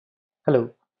Hello,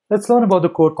 let's learn about the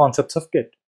core concepts of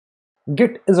Git.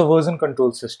 Git is a version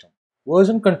control system.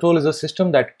 Version control is a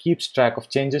system that keeps track of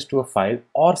changes to a file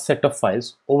or set of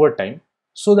files over time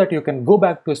so that you can go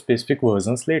back to specific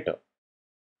versions later.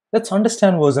 Let's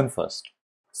understand version first.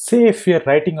 Say if we are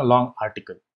writing a long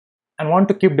article and want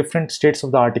to keep different states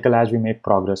of the article as we make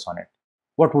progress on it.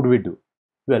 What would we do?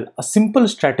 Well, a simple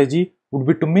strategy would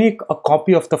be to make a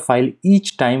copy of the file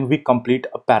each time we complete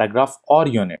a paragraph or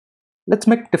unit. Let's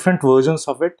make different versions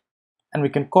of it and we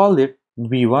can call it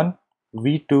V1,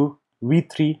 V2,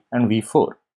 V3 and V4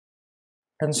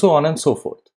 and so on and so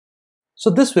forth. So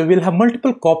this way we'll have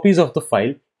multiple copies of the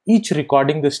file, each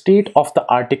recording the state of the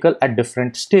article at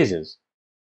different stages.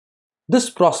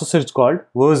 This process is called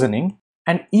versioning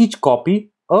and each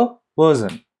copy a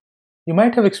version. You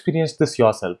might have experienced this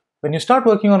yourself. When you start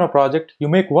working on a project, you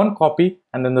make one copy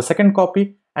and then the second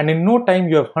copy, and in no time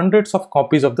you have hundreds of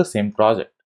copies of the same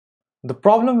project. The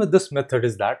problem with this method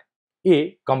is that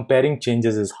A. Comparing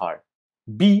changes is hard.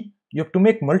 B. You have to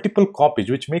make multiple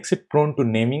copies, which makes it prone to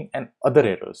naming and other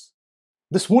errors.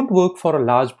 This won't work for a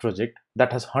large project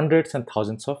that has hundreds and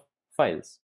thousands of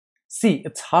files. C.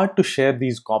 It's hard to share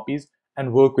these copies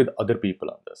and work with other people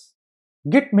on this.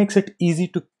 Git makes it easy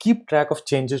to keep track of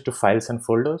changes to files and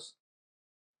folders,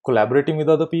 collaborating with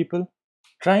other people,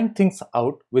 trying things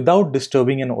out without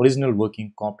disturbing an original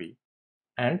working copy,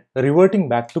 and reverting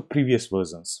back to previous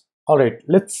versions. Alright,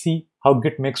 let's see how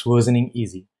Git makes versioning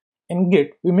easy. In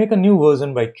Git, we make a new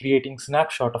version by creating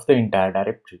snapshot of the entire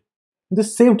directory.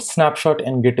 This saved snapshot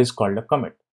in Git is called a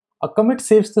commit. A commit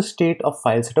saves the state of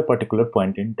files at a particular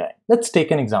point in time. Let's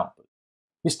take an example.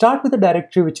 We start with a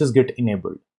directory which is Git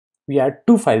enabled. We add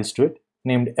two files to it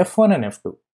named F1 and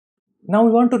F2. Now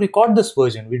we want to record this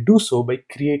version. We do so by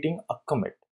creating a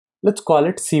commit. Let's call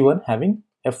it C1 having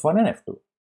F1 and F2.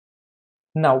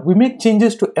 Now we make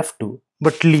changes to F2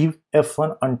 but leave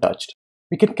F1 untouched.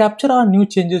 We can capture our new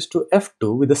changes to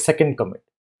F2 with the second commit.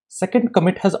 Second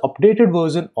commit has updated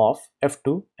version of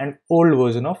F2 and old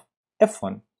version of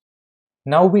F1.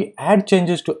 Now we add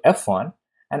changes to F1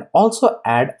 and also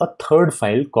add a third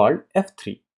file called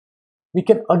F3. We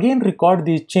can again record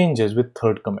these changes with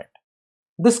third commit.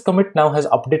 This commit now has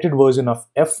updated version of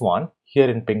F1 here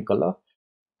in pink color,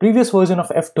 previous version of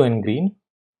F2 in green,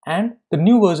 and the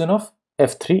new version of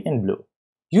F3 in blue.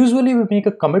 Usually we make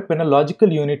a commit when a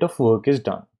logical unit of work is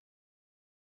done.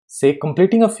 Say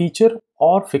completing a feature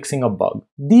or fixing a bug.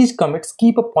 These commits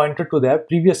keep a pointer to their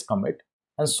previous commit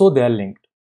and so they are linked.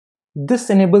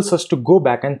 This enables us to go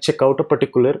back and check out a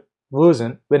particular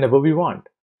version whenever we want.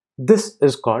 This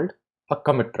is called a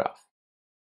commit graph.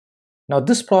 Now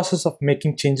this process of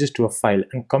making changes to a file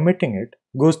and committing it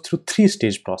goes through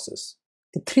three-stage process.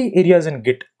 The three areas in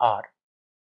Git are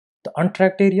the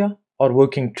untracked area or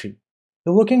working tree.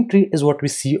 The working tree is what we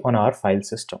see on our file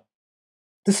system.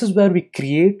 This is where we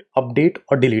create, update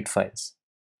or delete files.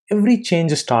 Every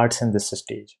change starts in this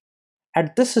stage.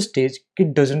 At this stage,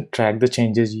 Git doesn't track the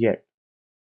changes yet.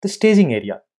 The staging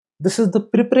area. This is the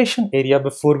preparation area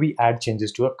before we add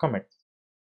changes to a commit.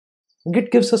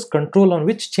 Git gives us control on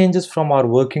which changes from our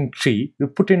working tree we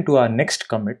put into our next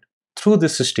commit through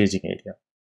this staging area.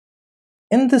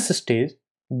 In this stage,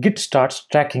 Git starts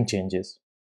tracking changes.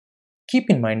 Keep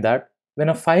in mind that when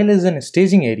a file is in a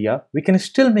staging area, we can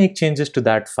still make changes to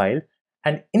that file,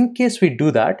 and in case we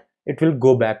do that, it will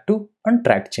go back to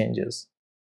untracked changes.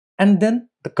 And then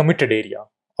the committed area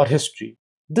or history.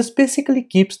 This basically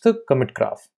keeps the commit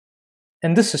graph.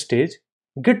 In this stage,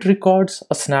 Git records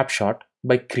a snapshot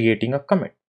by creating a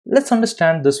commit. Let's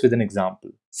understand this with an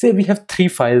example. Say we have three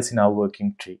files in our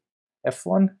working tree,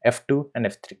 F1, F2 and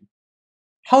F3.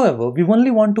 However, we only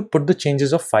want to put the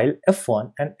changes of file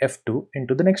F1 and F2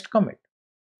 into the next commit.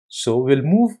 So we'll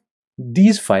move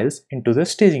these files into the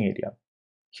staging area.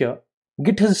 Here,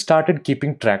 Git has started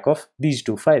keeping track of these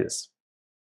two files.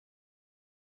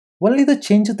 Only the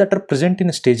changes that are present in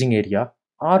a staging area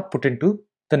are put into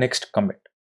the next commit.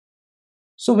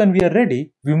 So when we are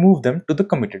ready, we move them to the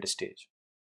committed stage.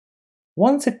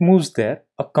 Once it moves there,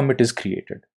 a commit is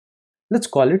created. Let's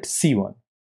call it C1.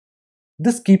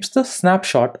 This keeps the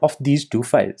snapshot of these two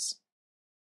files.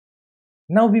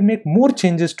 Now we make more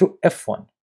changes to F1.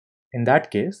 In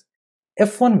that case,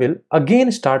 F1 will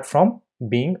again start from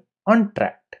being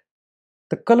untracked.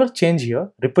 The color change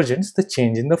here represents the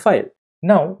change in the file.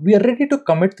 Now we are ready to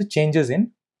commit the changes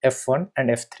in F1 and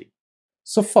F3.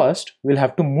 So first, we'll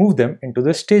have to move them into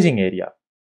the staging area.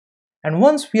 And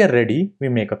once we are ready, we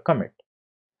make a commit.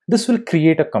 This will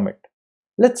create a commit.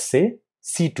 Let's say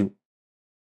C2,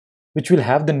 which will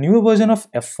have the newer version of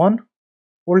F1,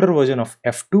 older version of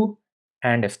F2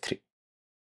 and F3.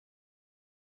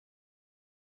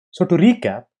 So to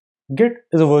recap, Git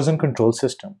is a version control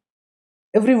system.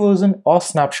 Every version or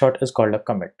snapshot is called a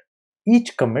commit.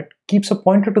 Each commit keeps a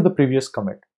pointer to the previous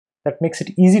commit. That makes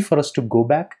it easy for us to go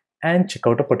back and check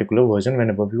out a particular version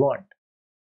whenever we want.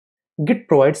 Git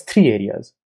provides three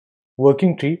areas: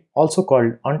 working tree, also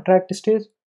called untracked stage,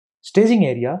 staging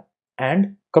area,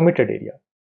 and committed area.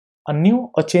 A new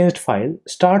or changed file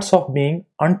starts off being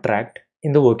untracked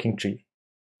in the working tree.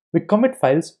 We commit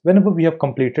files whenever we have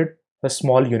completed a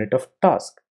small unit of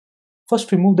task.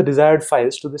 First, we move the desired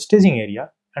files to the staging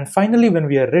area, and finally, when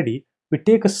we are ready, we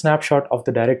take a snapshot of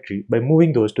the directory by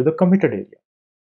moving those to the committed area.